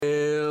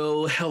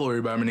Well, hello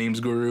everybody, my name's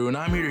Guru, and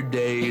I'm here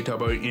today to talk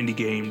about indie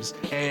games.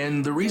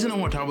 And the reason I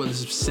want to talk about this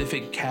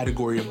specific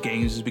category of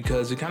games is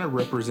because it kind of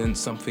represents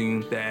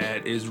something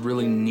that is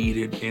really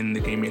needed in the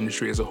game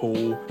industry as a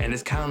whole, and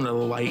it's kind of the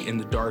light in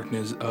the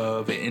darkness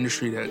of an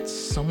industry that's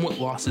somewhat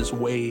lost its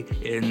way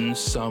in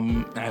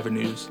some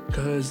avenues.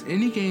 Because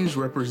indie games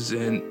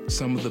represent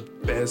some of the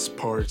best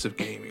parts of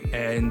gaming,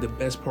 and the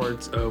best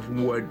parts of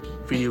what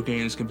video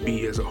games can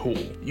be as a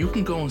whole. You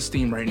can go on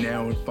Steam right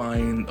now and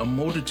find a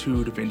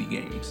multitude of indie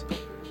games.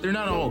 They're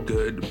not all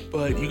good,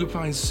 but you can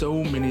find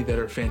so many that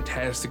are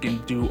fantastic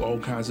and do all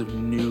kinds of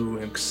new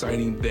and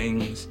exciting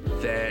things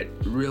that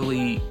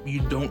really you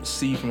don't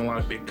see from a lot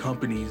of big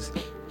companies.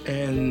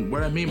 And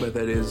what I mean by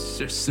that is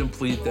just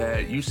simply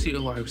that you see a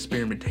lot of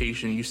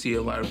experimentation, you see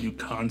a lot of new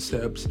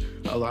concepts,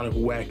 a lot of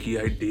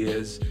wacky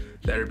ideas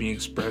that are being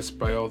expressed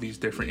by all these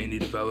different indie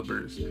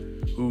developers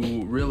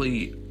who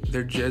really,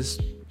 they're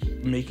just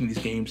making these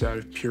games out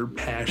of pure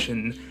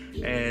passion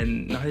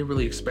and not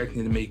really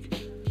expecting to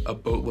make a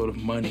boatload of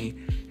money,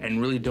 and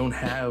really don't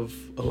have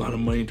a lot of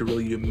money to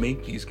really even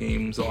make these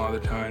games a lot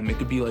of the time. It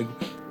could be like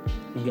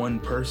one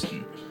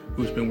person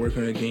who's been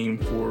working on a game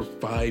for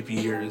 5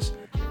 years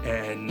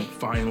and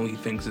finally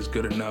thinks it's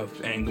good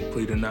enough and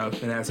complete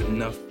enough and has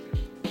enough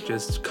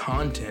just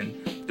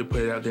content to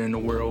put it out there in the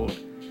world.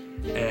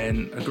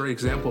 And a great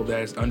example of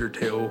that is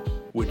Undertale,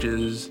 which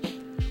has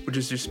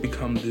just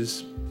become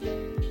this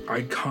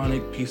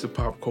iconic piece of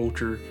pop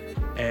culture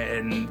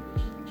and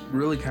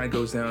really kind of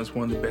goes down as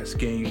one of the best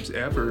games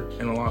ever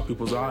in a lot of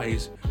people's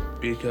eyes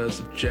because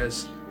of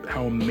just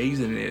how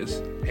amazing it is.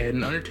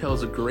 And Undertale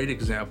is a great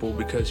example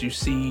because you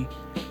see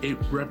it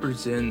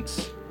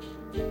represents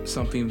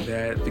something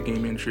that the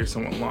game industry has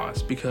somewhat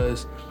lost,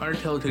 because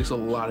Undertale takes a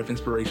lot of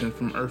inspiration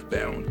from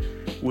Earthbound,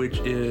 which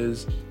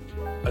is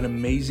an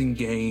amazing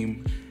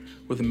game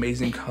with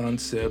amazing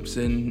concepts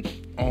and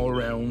all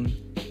around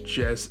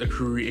just a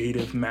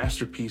creative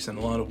masterpiece in a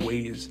lot of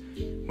ways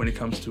when it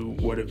comes to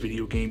what a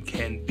video game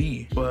can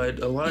be. But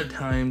a lot of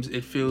times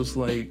it feels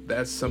like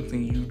that's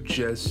something you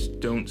just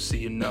don't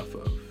see enough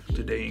of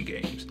today in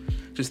games.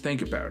 Just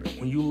think about it.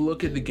 When you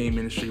look at the game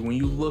industry, when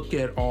you look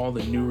at all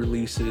the new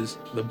releases,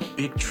 the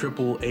big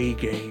AAA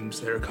games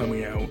that are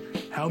coming out,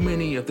 how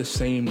many of the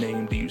same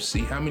name do you see?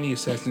 How many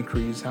Assassin's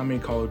Creeds, how many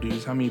Call of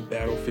Duties, how many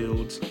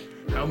Battlefields,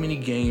 how many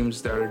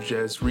games that are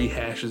just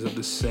rehashes of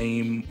the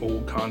same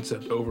old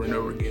concept over and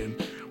over again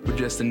with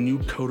just a new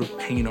coat of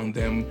paint on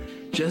them,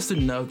 just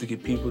enough to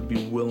get people to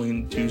be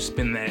willing to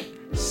spend that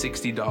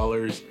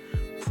 $60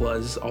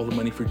 plus all the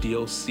money for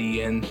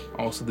DLC and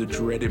also the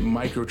dreaded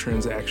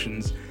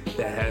microtransactions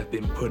that have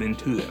been put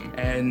into them.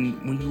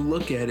 And when you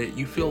look at it,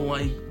 you feel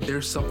like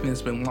there's something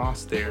that's been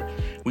lost there.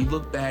 We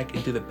look back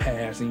into the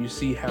past and you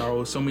see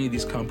how so many of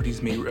these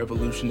companies made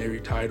revolutionary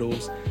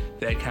titles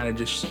that kind of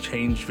just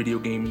changed video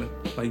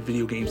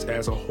games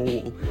as a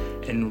whole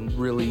and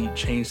really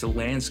changed the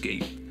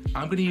landscape.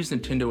 I'm going to use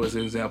Nintendo as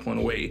an example in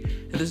a way,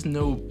 and this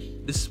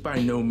is by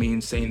no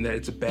means saying that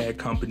it's a bad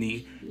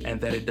company and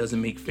that it doesn't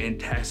make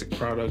fantastic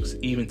products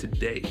even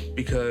today,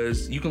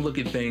 because you can look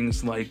at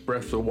things like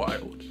Breath of the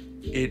Wild.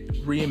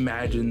 It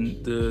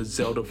reimagined the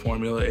Zelda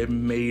formula, it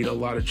made a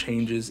lot of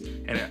changes,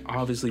 and it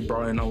obviously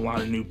brought in a lot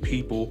of new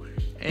people,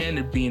 and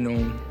it being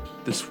on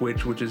the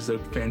Switch, which is a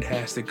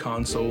fantastic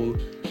console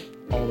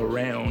all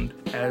around,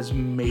 has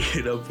made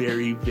it a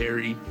very,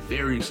 very,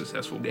 very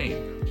successful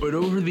game. But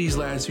over these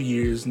last few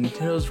years,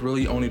 Nintendo's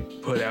really only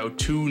put out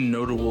two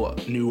notable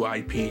new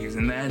IPs,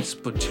 and that's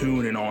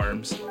Splatoon and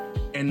ARMS.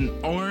 And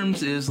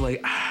ARMS is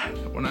like,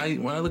 when I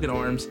look at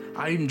ARMS,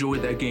 I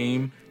enjoyed that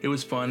game. It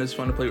was fun. It's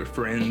fun to play with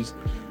friends,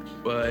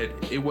 but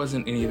it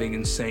wasn't anything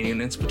insane.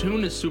 And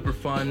Splatoon is super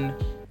fun,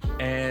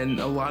 and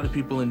a lot of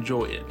people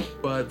enjoy it.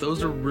 But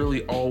those are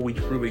really all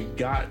we've really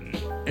gotten.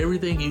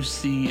 Everything you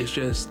see is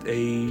just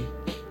a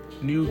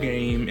new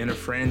game in a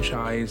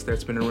franchise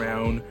that's been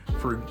around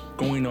for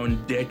going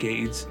on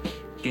decades.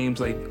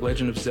 Games like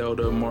Legend of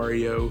Zelda,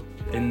 Mario,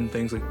 and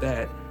things like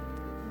that.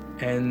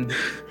 And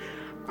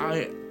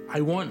I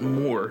want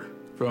more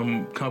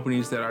from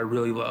companies that I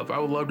really love. I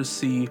would love to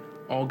see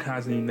all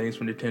kinds of new things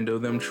from Nintendo,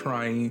 them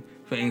trying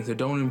things that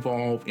don't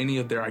involve any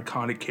of their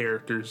iconic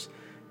characters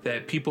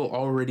that people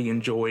already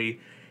enjoy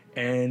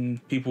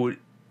and people would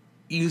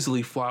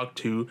easily flock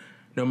to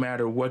no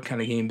matter what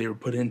kind of game they were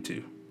put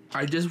into.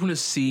 I just want to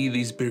see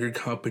these bigger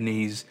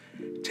companies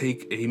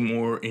take a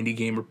more indie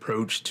game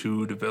approach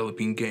to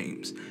developing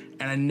games.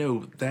 And I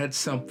know that's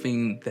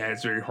something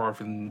that's very hard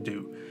for them to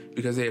do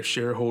because they have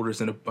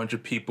shareholders and a bunch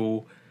of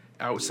people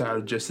outside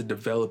of just the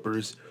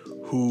developers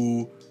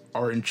who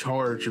are in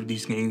charge of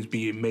these games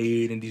being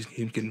made and these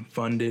games getting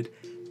funded.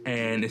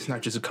 And it's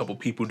not just a couple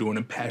people doing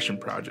a passion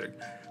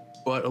project,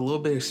 but a little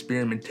bit of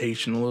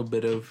experimentation, a little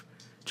bit of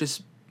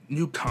just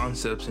new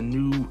concepts and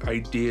new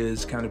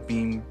ideas kind of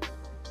being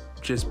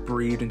just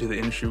breathed into the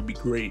industry would be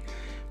great.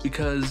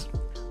 Because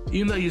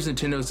even though I use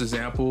Nintendo as an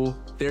example,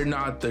 they're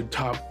not the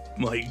top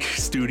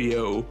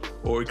studio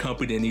or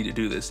company that need to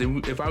do this.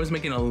 If I was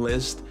making a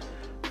list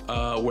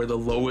where the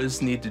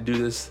lowest need to do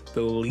this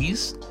the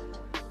least,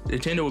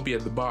 Nintendo would be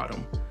at the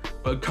bottom.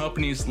 But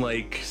companies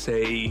like,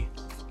 say,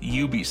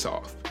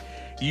 Ubisoft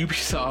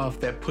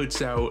that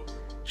puts out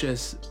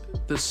just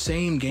the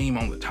same game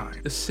all the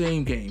time. The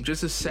same game,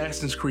 just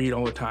Assassin's Creed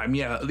all the time.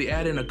 Yeah, they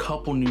add in a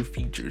couple new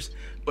features,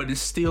 but it's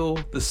still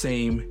the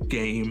same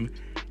game,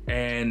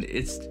 and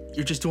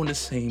you're just doing the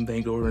same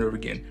thing over and over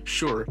again.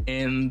 Sure,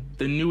 and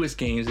the newest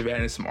games have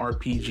added some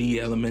RPG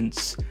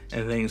elements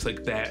and things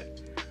like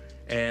that,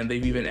 and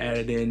they've even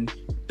added in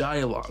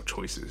dialogue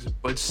choices,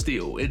 but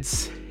still,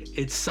 it's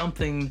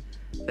something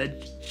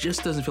that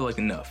just doesn't feel like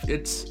enough.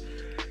 It's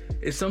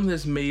something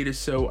that's made it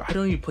so I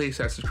don't even play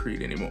Assassin's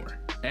Creed anymore.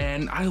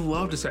 And I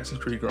loved Assassin's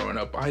Creed growing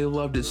up. I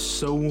loved it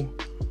so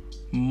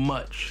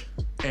much.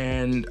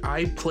 And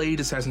I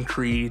played Assassin's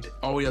Creed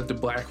all the way up to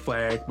Black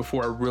Flag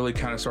before I really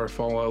kind of started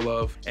falling in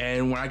love.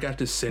 And when I got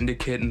to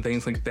Syndicate and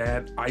things like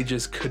that, I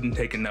just couldn't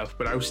take enough.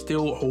 But I was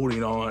still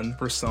holding on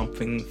for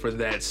something, for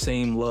that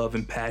same love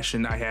and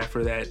passion I had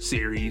for that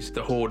series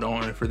to hold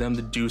on, and for them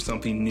to do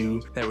something new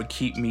that would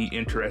keep me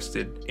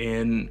interested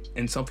in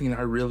something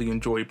I really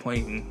enjoyed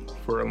playing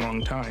for a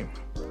long time.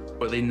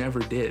 But they never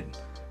did.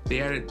 They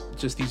added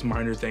just these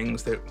minor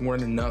things that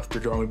weren't enough to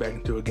draw me back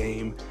into a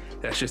game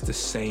that's just the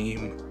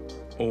same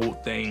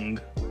old thing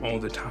all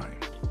the time.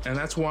 And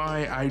that's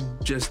why I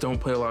just don't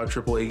play a lot of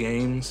AAA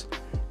games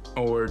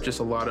or just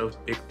a lot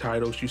of big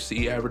titles you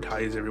see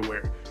advertised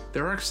everywhere.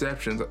 There are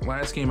exceptions. The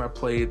last game I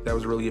played that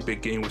was really a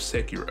big game was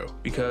Sekiro,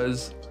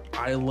 because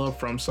I love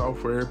From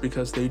Software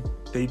because they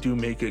do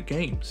make good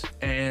games.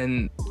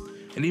 And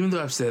even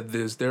though I've said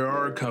this, there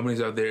are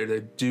companies out there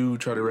that do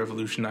try to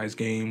revolutionize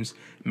games,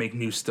 make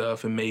new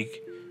stuff, and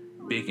make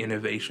big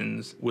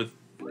innovations with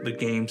the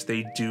games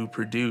they do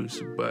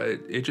produce, but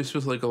it just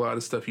feels like a lot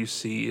of stuff you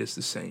see is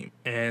the same,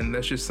 and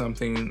that's just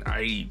something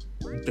I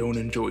don't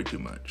enjoy too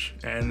much.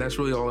 And that's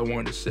really all I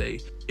wanted to say.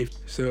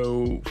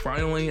 So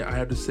finally, I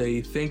have to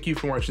say thank you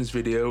for watching this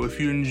video. If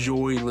you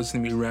enjoy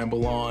listening to me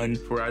ramble on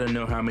for I don't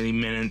know how many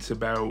minutes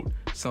about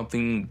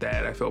something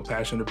that I felt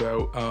passionate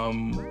about,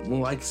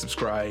 like,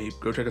 subscribe,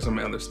 go check out some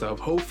of my other stuff.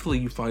 Hopefully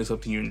you find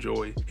something you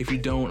enjoy. If you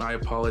don't, I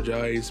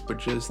apologize, but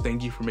just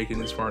thank you for making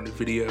this far in the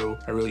video.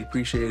 I really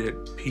appreciate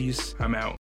it. Peace. I'm out.